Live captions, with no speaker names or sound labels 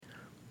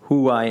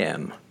who I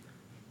am,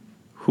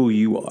 who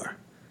you are.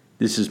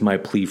 This is my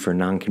plea for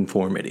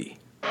non-conformity.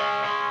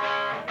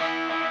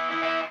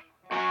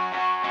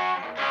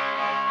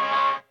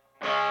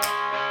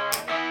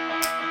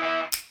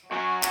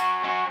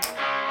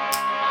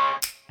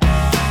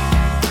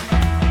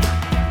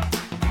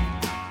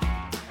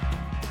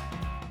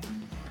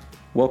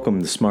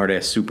 Welcome to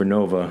Smartass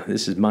Supernova.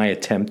 This is my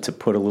attempt to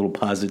put a little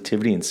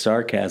positivity and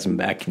sarcasm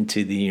back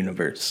into the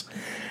universe.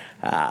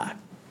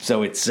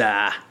 So it's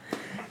a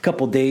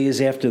couple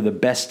days after the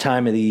best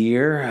time of the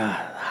year.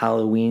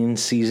 Halloween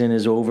season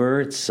is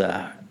over. It's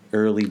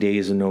early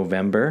days of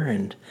November,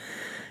 and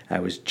I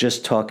was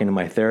just talking to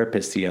my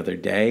therapist the other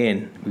day,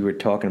 and we were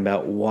talking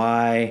about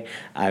why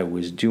I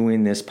was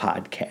doing this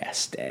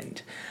podcast.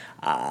 And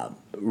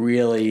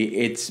really,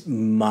 it's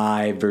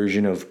my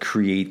version of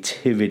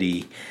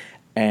creativity.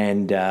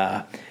 And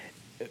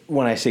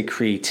when I say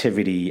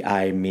creativity,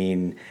 I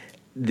mean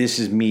this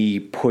is me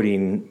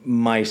putting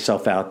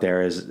myself out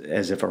there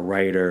as if a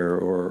writer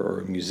or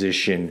a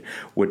musician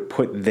would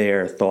put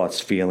their thoughts,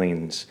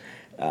 feelings,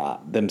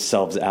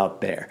 themselves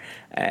out there.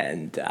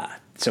 And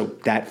so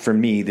that for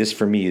me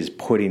is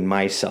putting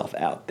myself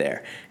out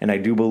there. And I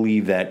do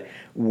believe that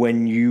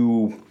when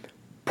you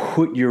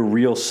put your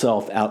real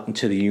self out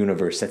into the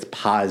universe, that's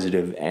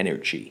positive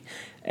energy.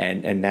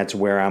 And that's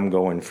where I'm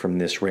going from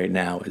this right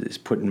now, is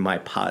putting my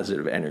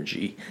positive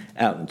energy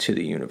out into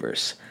the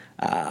universe.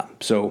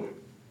 So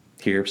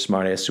here,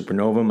 Smartass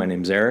Supernova, my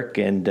name's Eric.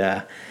 And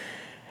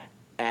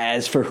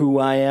as for who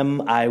I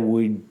am, I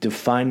would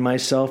define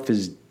myself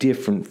as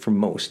different from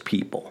most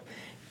people.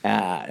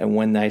 And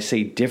when I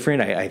say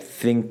different, I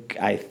think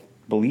a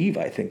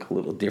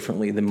little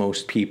differently than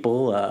most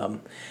people.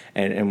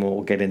 And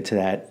we'll get into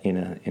that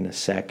in a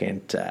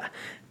second.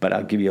 But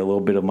I'll give you a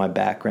little bit of my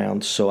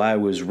background. So I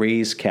was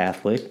raised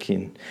Catholic,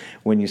 and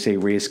when you say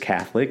raised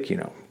Catholic,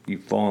 you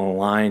fall in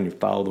line, you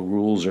follow the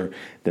rules, or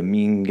the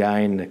mean guy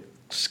in the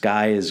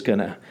sky is going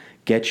to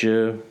get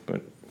you,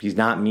 but he's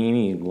not mean,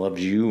 he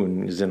loves you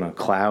and is in a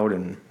cloud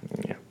and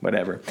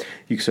whatever.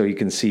 So you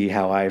can see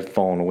how I've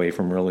fallen away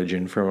from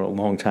religion from a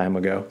long time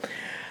ago.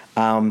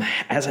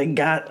 As I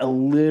got a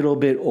little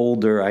bit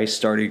older, I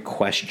started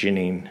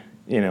questioning,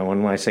 and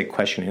when I say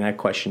questioning, I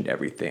questioned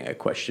everything. I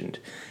questioned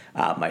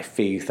my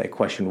faith. I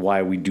questioned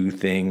why we do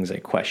things. I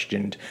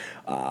questioned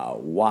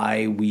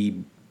why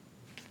we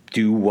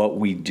do what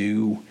we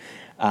do.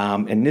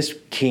 And this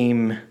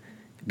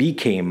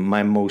became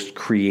my most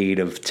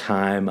creative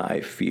time,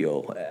 I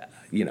feel.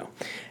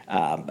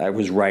 I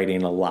was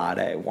writing a lot.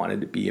 I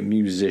wanted to be a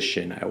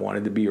musician. I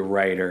wanted to be a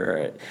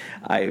writer.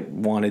 I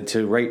wanted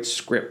to write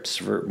scripts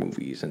for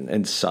movies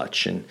and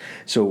such. And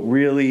so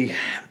really,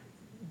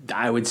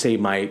 I would say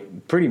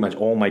pretty much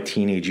all my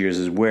teenage years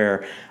is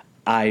where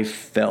I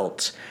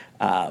felt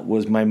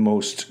was my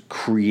most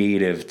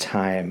creative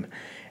time.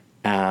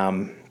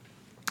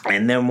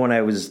 And then when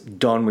I was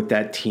done with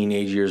that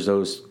teenage years,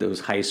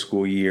 those high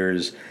school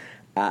years,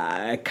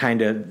 I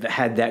kind of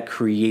had that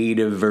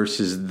creative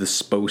versus the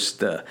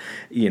supposed to,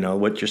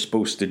 what you're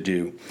supposed to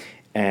do.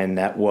 And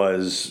that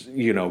was,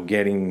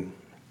 getting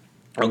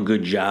a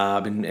good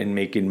job and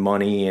making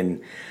money.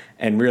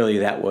 And really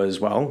that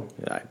was,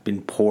 I've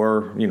been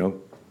poor,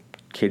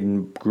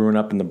 kid growing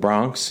up in the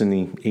Bronx in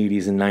the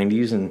 80s and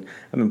 90s, and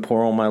I've been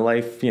poor all my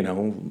life,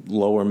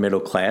 lower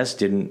middle class,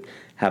 didn't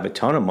have a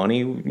ton of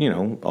money,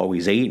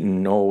 always ate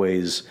and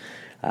always,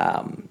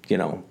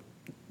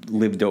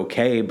 lived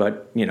okay,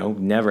 but,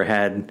 never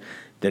had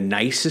the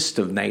nicest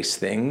of nice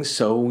things.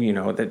 So,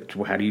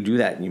 how do you do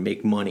that? And you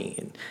make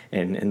money.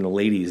 And the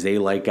ladies, they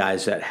like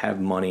guys that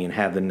have money and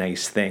have the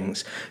nice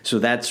things. So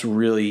that's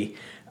really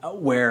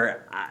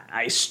where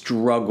I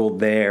struggled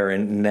there.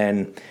 And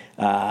then,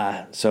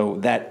 so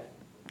that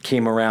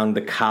came around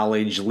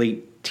the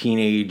late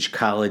teenage,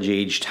 college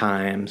age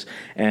times,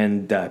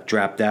 and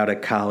dropped out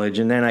of college.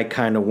 And then I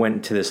kind of went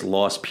into this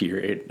lost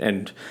period.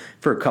 And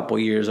for a couple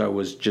of years, I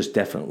was just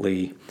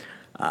definitely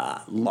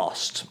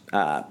lost.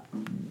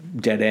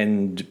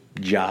 Dead-end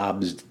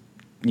jobs,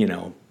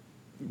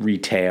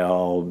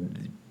 retail,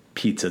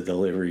 pizza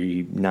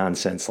delivery,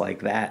 nonsense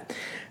like that.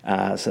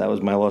 So that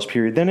was my lost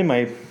period. Then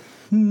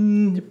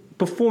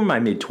before my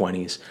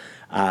mid-20s,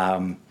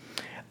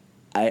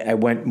 I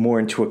went more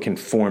into a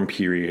conform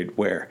period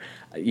where,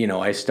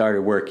 I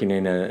started working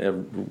in a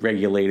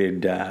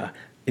regulated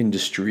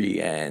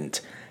industry and,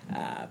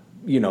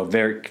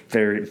 very,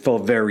 very,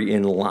 felt very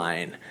in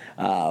line,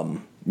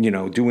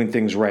 doing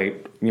things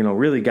right,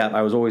 really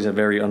I was always a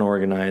very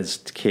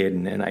unorganized kid,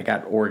 and I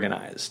got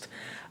organized.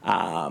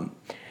 And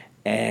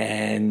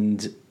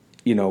I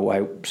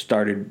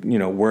started,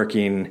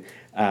 working,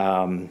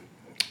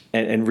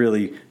 and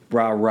really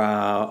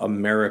rah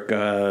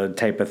America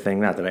type of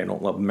thing. Not that I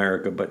don't love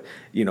America, but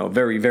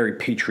very, very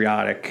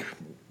patriotic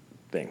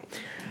thing.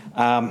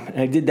 And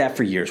I did that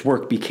for years.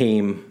 Work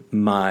became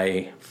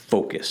my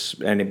focus,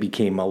 and it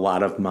became a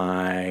lot of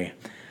my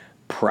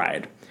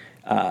pride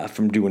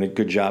from doing a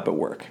good job at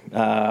work.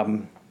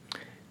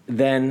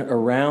 Then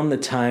around the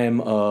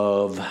time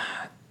of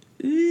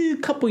a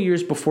couple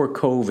years before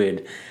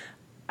COVID,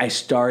 I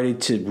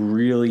started to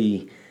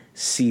really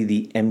see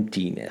the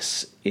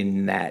emptiness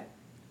in that,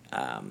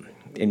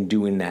 in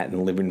doing that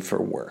and living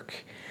for work.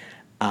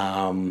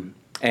 And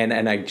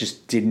I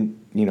just didn't,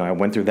 I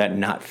went through that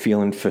not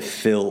feeling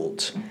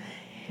fulfilled.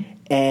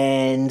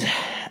 And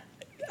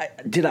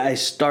I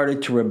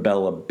started to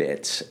rebel a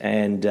bit.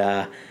 And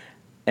I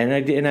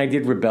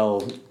did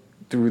rebel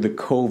through the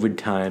COVID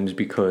times,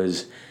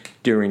 because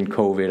during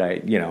COVID,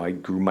 I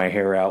grew my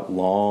hair out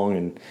long,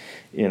 and,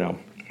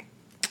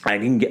 I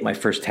didn't get my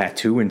first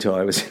tattoo until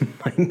I was in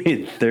my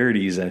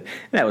mid-30s, and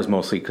that was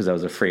mostly because I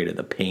was afraid of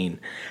the pain.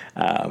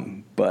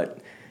 But,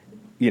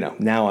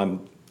 now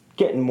I'm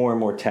getting more and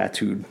more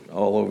tattooed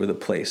all over the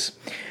place.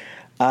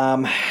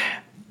 Now,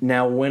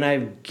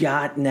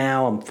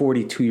 I'm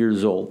 42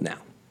 years old now,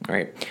 all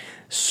right?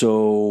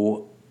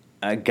 So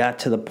I got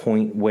to the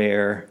point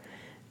where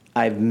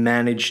I've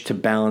managed to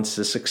balance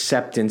this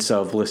acceptance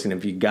of, listen,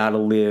 if you got to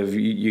live,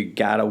 you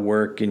got to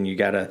work, and you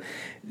got to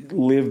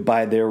live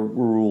by their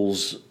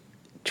rules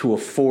to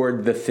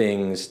afford the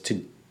things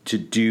to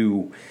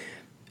do.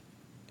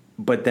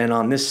 But then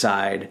on this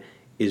side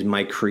is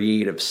my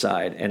creative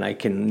side, and I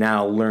can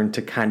now learn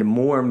to kind of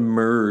more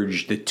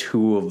merge the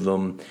two of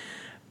them,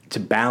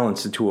 to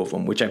balance the two of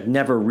them, which I've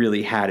never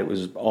really had. It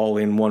was all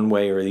in one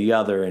way or the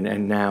other,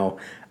 and now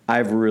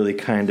I've really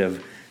kind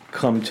of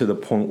come to the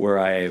point where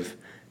I've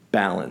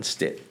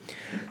balanced it.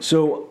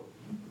 So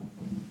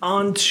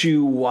on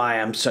to why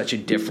I'm such a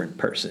different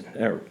person.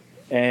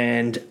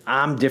 And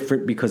I'm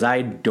different because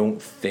I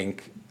don't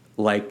think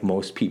like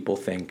most people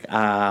think.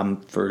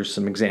 For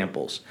some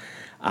examples,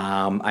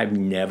 I've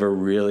never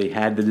really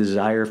had the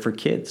desire for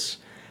kids.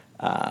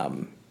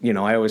 I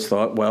always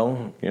thought,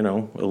 well,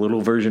 a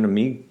little version of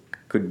me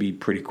could be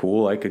pretty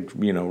cool. I could,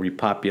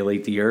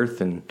 repopulate the earth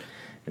and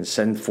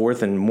send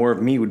forth, and more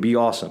of me would be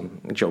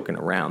awesome. I'm joking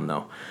around,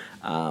 though.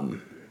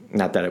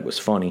 Not that it was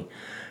funny.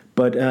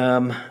 But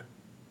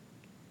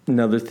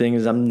another thing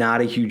is, I'm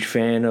not a huge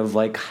fan of,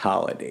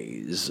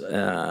 holidays.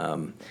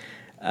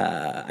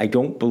 I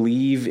don't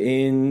believe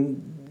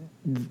in...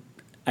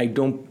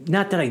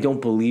 Not that I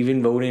don't believe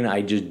in voting,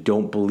 I just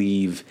don't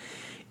believe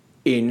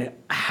in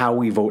how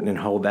we vote and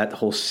how that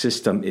whole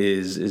system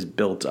is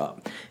built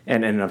up.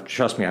 And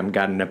trust me, I've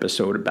got an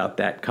episode about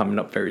that coming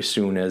up very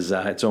soon, as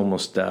it's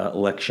almost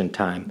election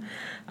time.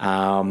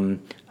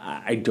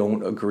 I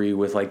don't agree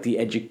with the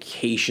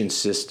education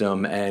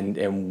system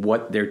and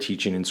what they're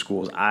teaching in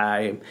schools.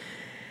 I'm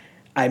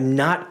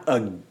not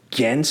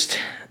against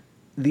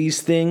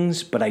these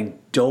things, but I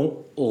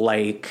don't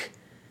like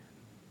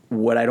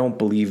what I don't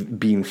believe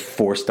being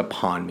forced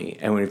upon me.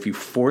 And if you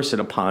force it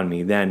upon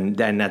me, then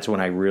that's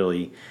when I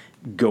really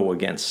go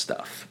against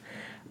stuff.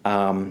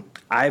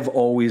 I've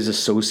always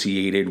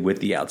associated with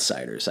the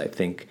outsiders. I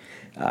think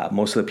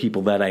most of the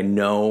people that I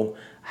know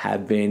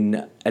have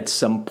been at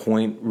some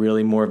point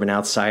really more of an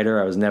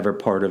outsider. I was never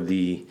part of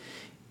the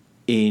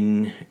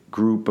in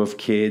group of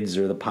kids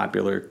or the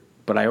popular,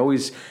 but I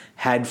always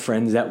had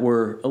friends that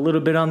were a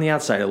little bit on the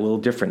outside, a little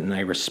different, and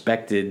I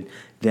respected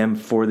them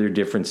for their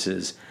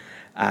differences.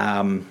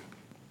 And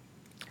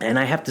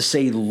I have to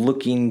say,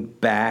 looking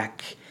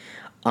back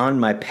on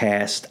my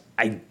past,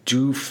 I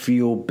do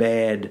feel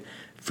bad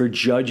for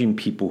judging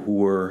people who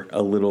were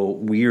a little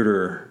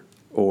weirder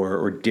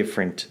or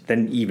different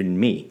than even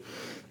me.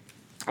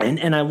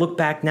 And I look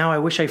back now, I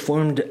wish I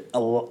formed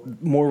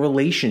more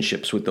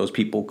relationships with those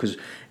people, because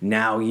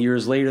now,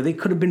 years later, they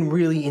could have been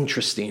really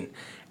interesting.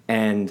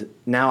 And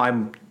now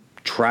I'm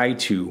try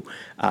to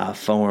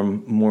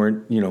form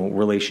more,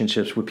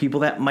 relationships with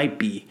people that might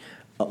be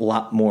a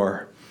lot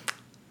more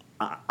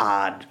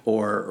odd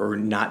or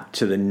not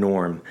to the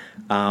norm.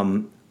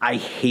 I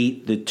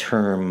hate the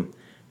term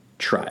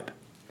tribe.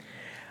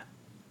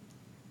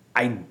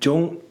 I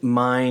don't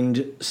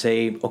mind,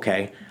 say,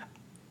 okay,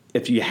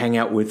 if you hang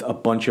out with a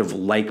bunch of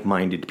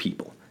like-minded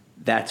people,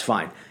 that's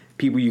fine.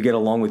 People you get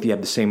along with, you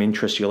have the same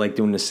interests, you like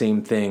doing the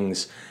same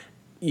things.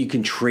 You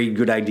can trade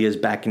good ideas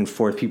back and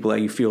forth, people that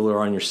you feel are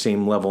on your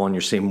same level, on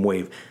your same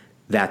wave.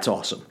 That's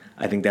awesome.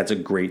 I think that's a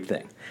great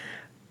thing.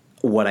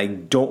 What I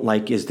don't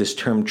like is this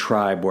term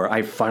tribe, where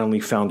I finally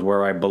found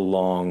where I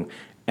belong,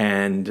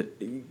 and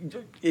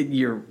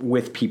you're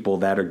with people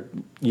that are,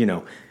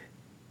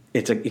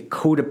 it's a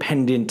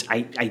codependent.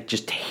 I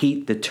just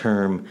hate the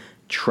term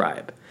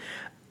tribe.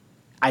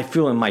 I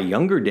feel in my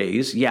younger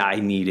days, I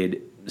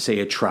needed, say,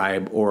 a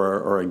tribe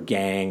or a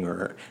gang,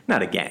 or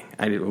not a gang.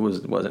 It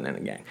wasn't in a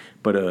gang,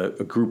 but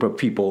a group of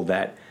people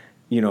that,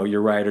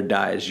 your ride or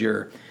dies.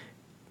 Your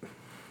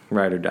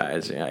ride or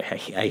dies. I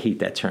hate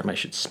that term. I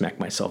should smack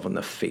myself in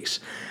the face.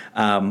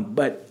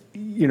 But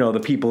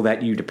the people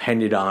that you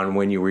depended on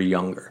when you were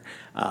younger.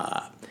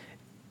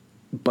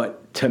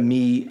 But to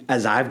me,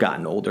 as I've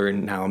gotten older,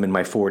 and now I'm in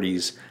my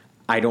 40s,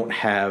 I don't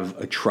have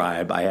a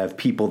tribe. I have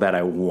people that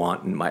I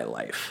want in my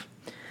life.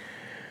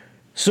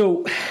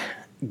 So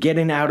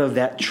getting out of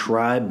that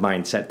tribe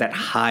mindset, that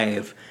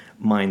hive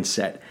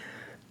mindset,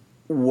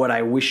 what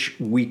I wish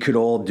we could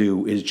all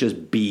do is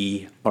just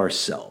be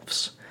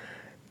ourselves.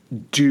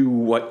 Do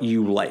what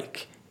you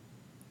like.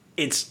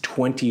 It's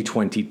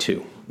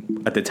 2022.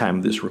 at the time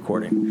of this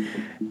recording.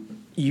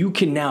 You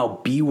can now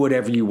be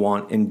whatever you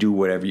want and do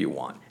whatever you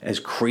want. As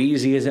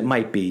crazy as it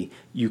might be,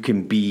 you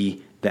can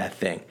be that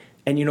thing.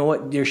 And you know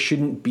what? There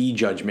shouldn't be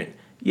judgment.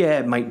 Yeah,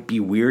 it might be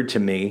weird to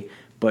me,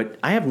 but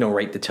I have no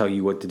right to tell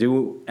you what to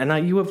do,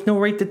 and you have no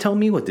right to tell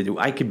me what to do.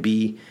 I could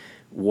be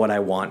what I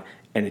want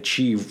and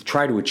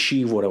try to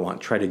achieve what I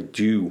want, try to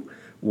do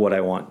what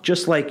I want,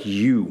 just like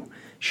you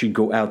should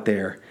go out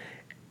there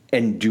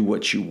and do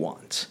what you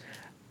want.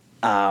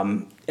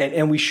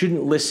 And we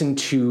shouldn't listen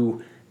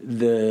to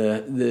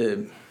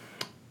the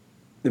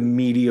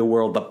media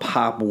world, the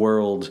pop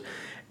world,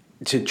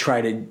 to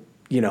try to,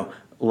 a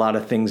lot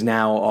of things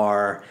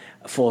now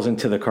falls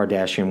into the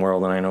Kardashian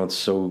world, and I know it's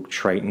so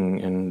trite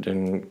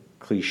and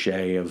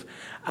cliche of,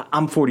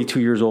 I'm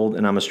 42 years old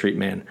and I'm a straight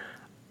man.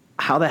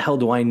 How the hell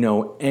do I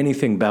know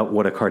anything about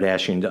what a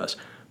Kardashian does?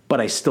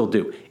 But I still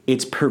do.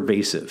 It's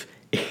pervasive.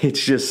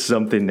 It's just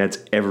something that's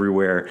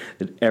everywhere,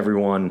 that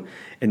everyone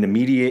in the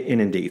media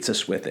inundates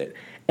us with it.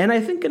 And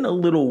I think in a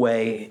little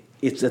way,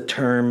 it's the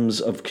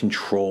terms of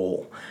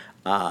control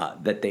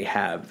that they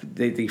have.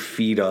 They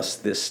feed us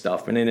this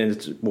stuff, and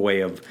it's a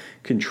way of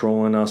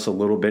controlling us a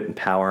little bit in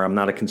power. I'm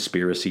not a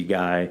conspiracy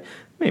guy,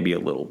 maybe a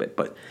little bit,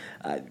 but,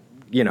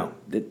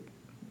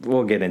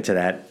 we'll get into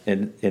that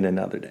in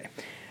another day.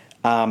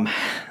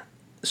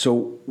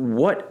 So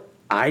what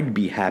I'd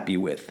be happy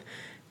with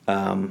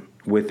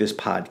this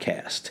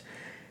podcast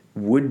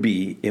would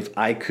be if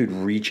I could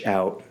reach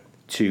out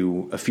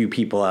to a few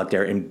people out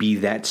there and be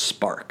that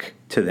spark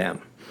to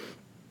them.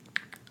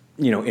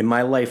 In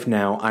my life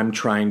now, I'm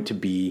trying to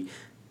be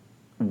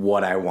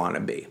what I want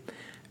to be.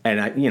 And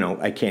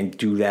I can't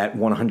do that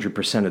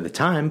 100% of the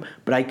time,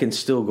 but I can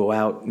still go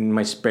out in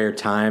my spare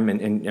time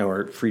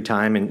or free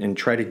time and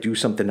try to do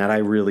something that I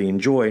really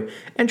enjoy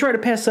and try to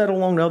pass that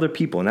along to other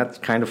people. And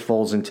that kind of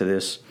falls into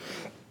this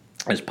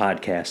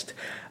podcast.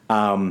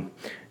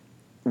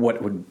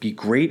 What would be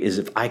great is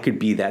if I could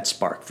be that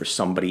spark for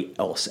somebody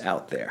else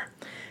out there.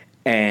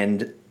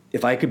 And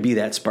if I could be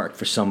that spark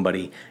for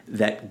somebody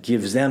that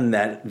gives them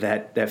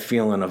that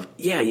feeling of,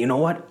 yeah, you know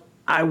what?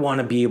 I want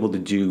to be able to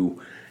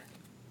do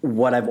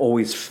what I've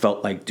always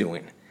felt like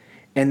doing.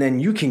 And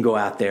then you can go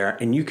out there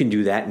and you can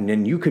do that, and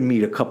then you can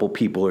meet a couple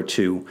people or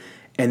two,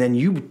 and then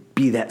you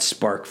be that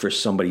spark for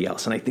somebody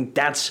else. And I think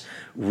that's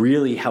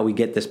really how we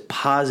get this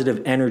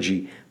positive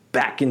energy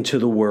back into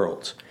the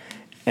world.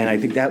 And I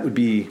think that would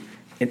be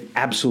an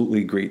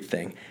absolutely great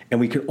thing. And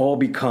we could all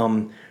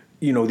become,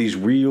 these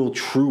real,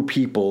 true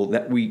people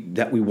that we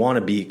want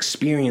to be,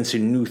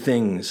 experiencing new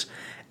things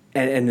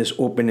and this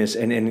openness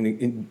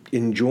and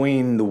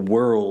enjoying the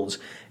world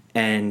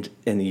and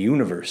the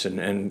universe,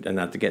 and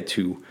not to get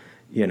too,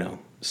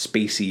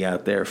 spacey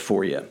out there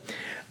for you.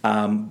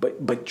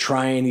 But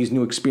trying these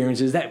new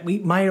experiences that we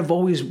might have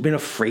always been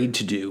afraid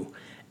to do,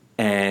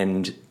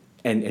 and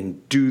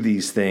do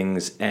these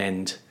things.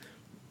 And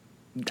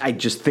I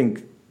just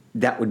think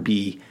that would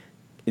be,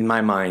 in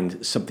my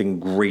mind, something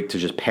great to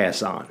just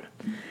pass on.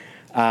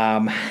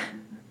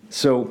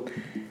 So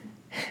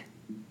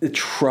the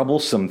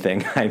troublesome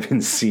thing I've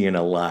been seeing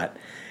a lot,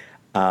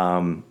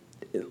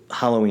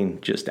 Halloween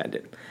just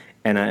ended,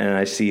 and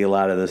I see a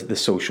lot of the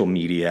social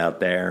media out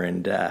there,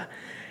 and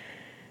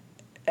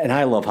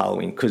I love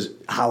Halloween because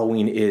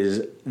Halloween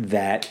is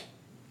that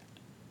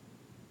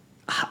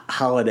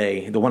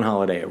holiday, the one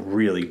holiday I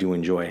really do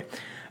enjoy,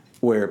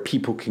 where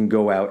people can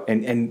go out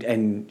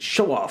and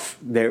show off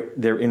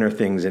their inner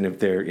things, and if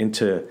they're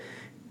into,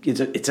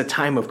 it's a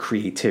time of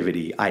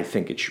creativity. I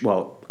think it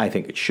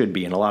should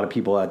be, and a lot of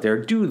people out there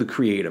do the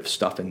creative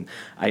stuff, and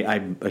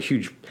I'm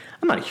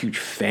not a huge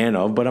fan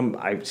of, but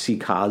I see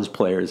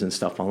cosplayers and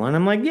stuff online.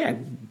 I'm like, yeah,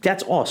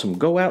 that's awesome.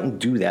 Go out and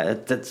do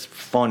that. That's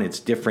fun.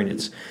 It's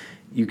different.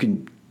 You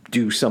can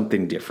do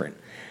something different.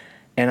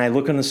 And I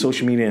look on the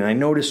social media and I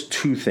notice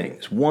two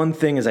things. One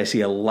thing is I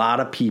see a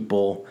lot of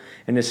people,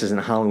 and this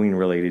isn't Halloween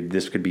related,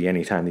 this could be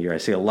any time of the year. I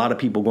see a lot of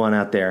people going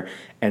out there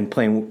and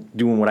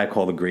doing what I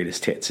call the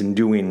greatest hits, and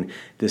doing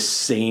the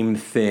same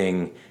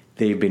thing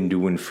they've been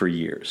doing for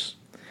years.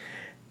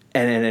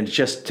 And it's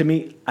just, to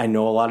me, I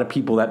know a lot of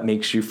people that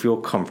makes you feel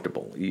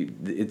comfortable.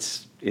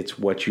 It's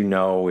what you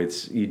know.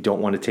 You don't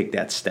want to take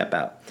that step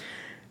out.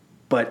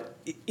 But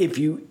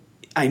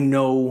I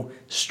know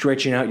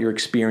stretching out your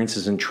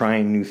experiences and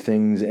trying new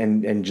things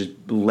and just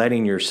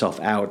letting yourself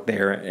out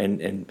there,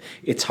 and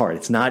it's hard.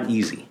 It's not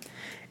easy.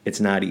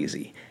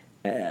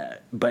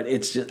 But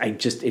it's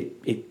just,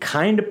 it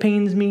kind of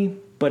pains me,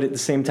 but at the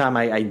same time,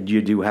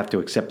 you do have to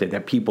accept it,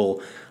 that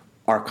people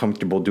are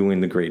comfortable doing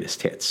the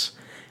greatest hits.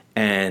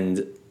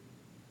 And,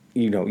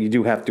 you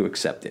do have to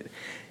accept it.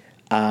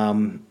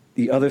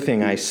 The other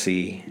thing I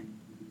see,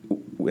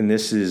 and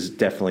this is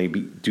definitely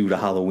due to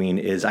Halloween,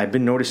 is I've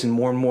been noticing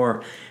more and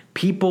more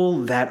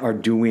people that are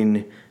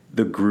doing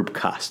the group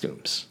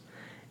costumes.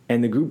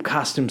 And the group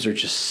costumes are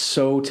just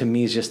so, to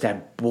me, is just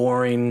that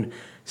boring,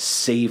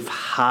 safe,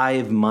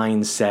 hive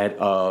mindset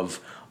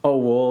of, oh,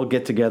 we'll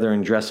get together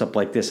and dress up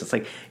like this. It's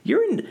like,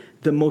 you're in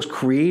the most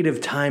creative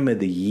time of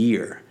the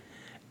year,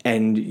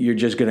 and you're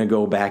just going to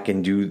go back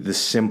and do the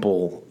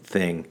simple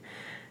thing.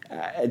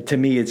 To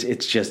me,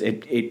 it's just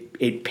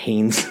it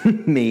pains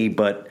me.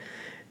 But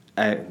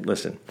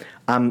listen,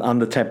 I'm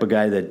the type of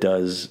guy that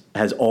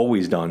has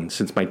always done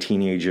since my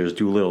teenage years,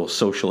 do little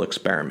social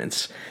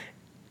experiments.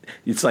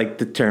 It's like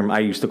the term, I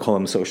used to call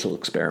them social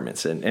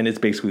experiments, and it's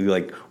basically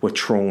like what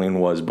trolling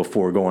was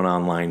before going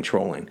online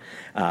trolling,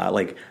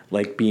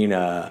 like being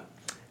a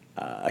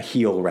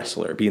heel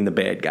wrestler, being the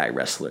bad guy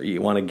wrestler.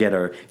 You want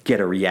to get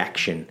a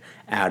reaction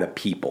out of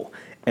people,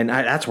 and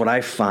that's what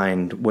I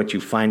find. What you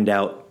find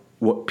out,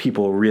 what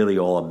people are really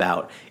all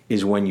about,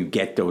 is when you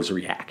get those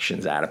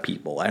reactions out of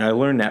people. And I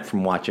learned that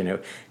from watching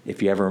it.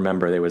 If you ever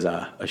remember, there was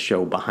a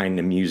show Behind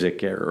the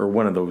Music or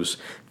one of those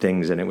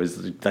things, and it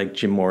was like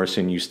Jim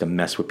Morrison used to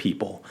mess with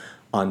people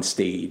on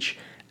stage,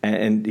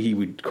 and he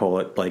would call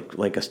it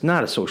like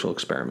not a social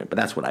experiment, but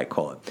that's what I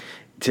call it.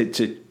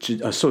 To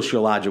a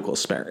sociological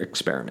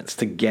experiments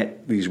to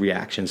get these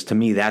reactions. To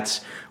me,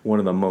 that's one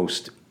of the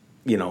most,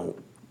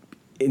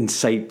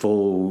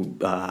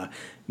 insightful,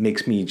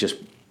 makes me just,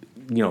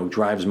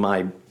 drives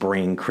my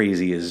brain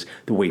crazy, is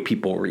the way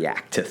people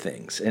react to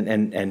things,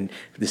 and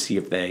to see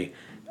if they,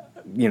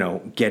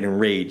 get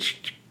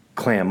enraged,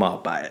 clam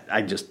up.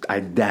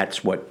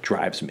 That's what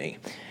drives me.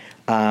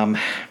 And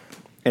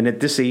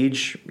at this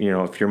age,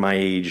 if you're my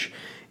age,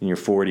 in your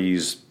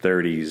 40s,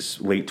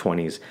 30s, late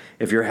 20s,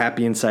 if you're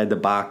happy inside the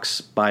box,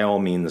 by all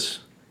means,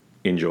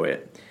 enjoy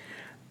it.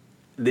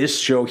 This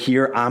show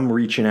here, I'm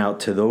reaching out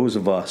to those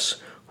of us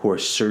who are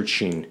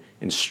searching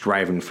and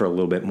striving for a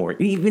little bit more,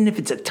 even if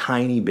it's a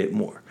tiny bit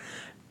more.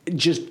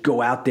 Just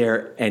go out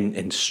there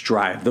and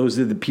strive. Those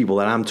are the people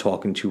that I'm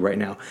talking to right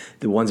now,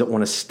 the ones that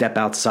want to step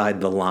outside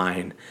the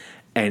line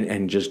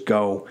and just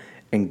go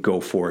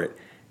for it.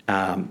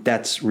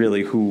 That's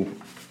really who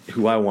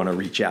I want to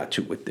reach out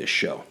to with this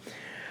show.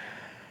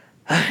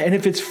 And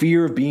if it's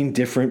fear of being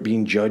different,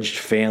 being judged,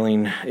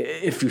 failing,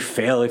 if you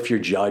fail, if you're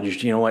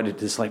judged, you know what?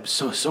 It's like,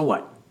 so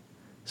what?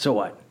 So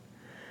what?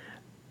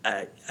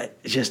 I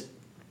just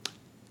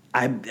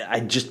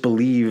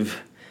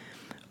believe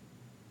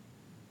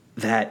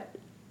that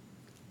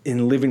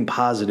in living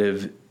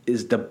positive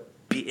is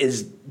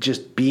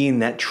just being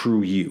that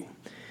true you.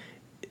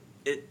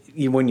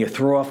 When you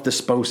throw off the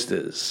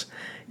supposeds,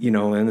 and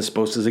the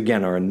supposeds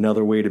again are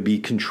another way to be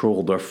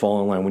controlled or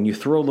fall in line. When you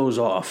throw those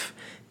off,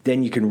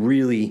 then you can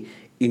really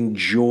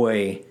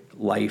enjoy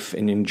life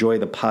and enjoy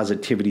the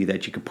positivity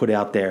that you can put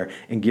out there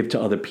and give to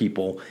other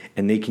people,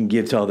 and they can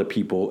give to other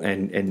people,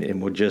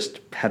 and we'll just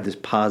have this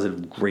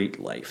positive, great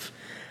life.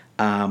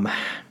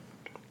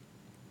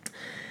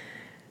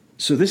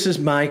 So this is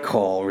my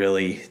call,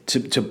 really,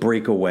 to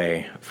break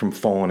away from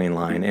falling in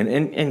line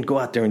and go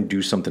out there and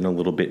do something a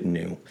little bit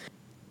new.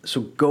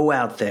 So go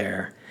out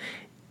there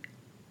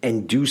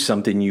and do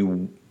something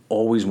you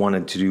always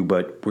wanted to do,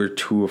 but we're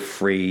too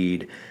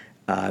afraid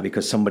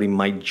because somebody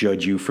might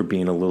judge you for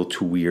being a little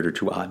too weird or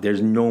too odd. There's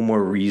no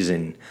more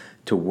reason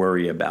to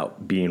worry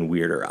about being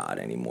weird or odd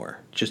anymore.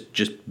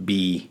 Just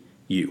be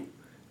you,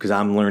 because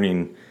I'm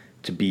learning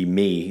to be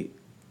me,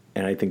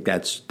 and I think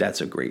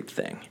that's a great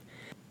thing.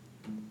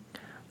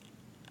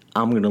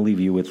 I'm going to leave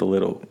you with a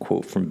little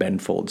quote from Ben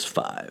Folds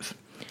 5.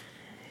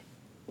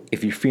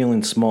 If you're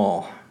feeling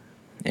small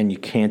and you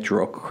can't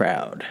draw a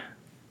crowd,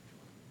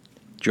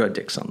 draw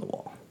dicks on the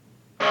wall.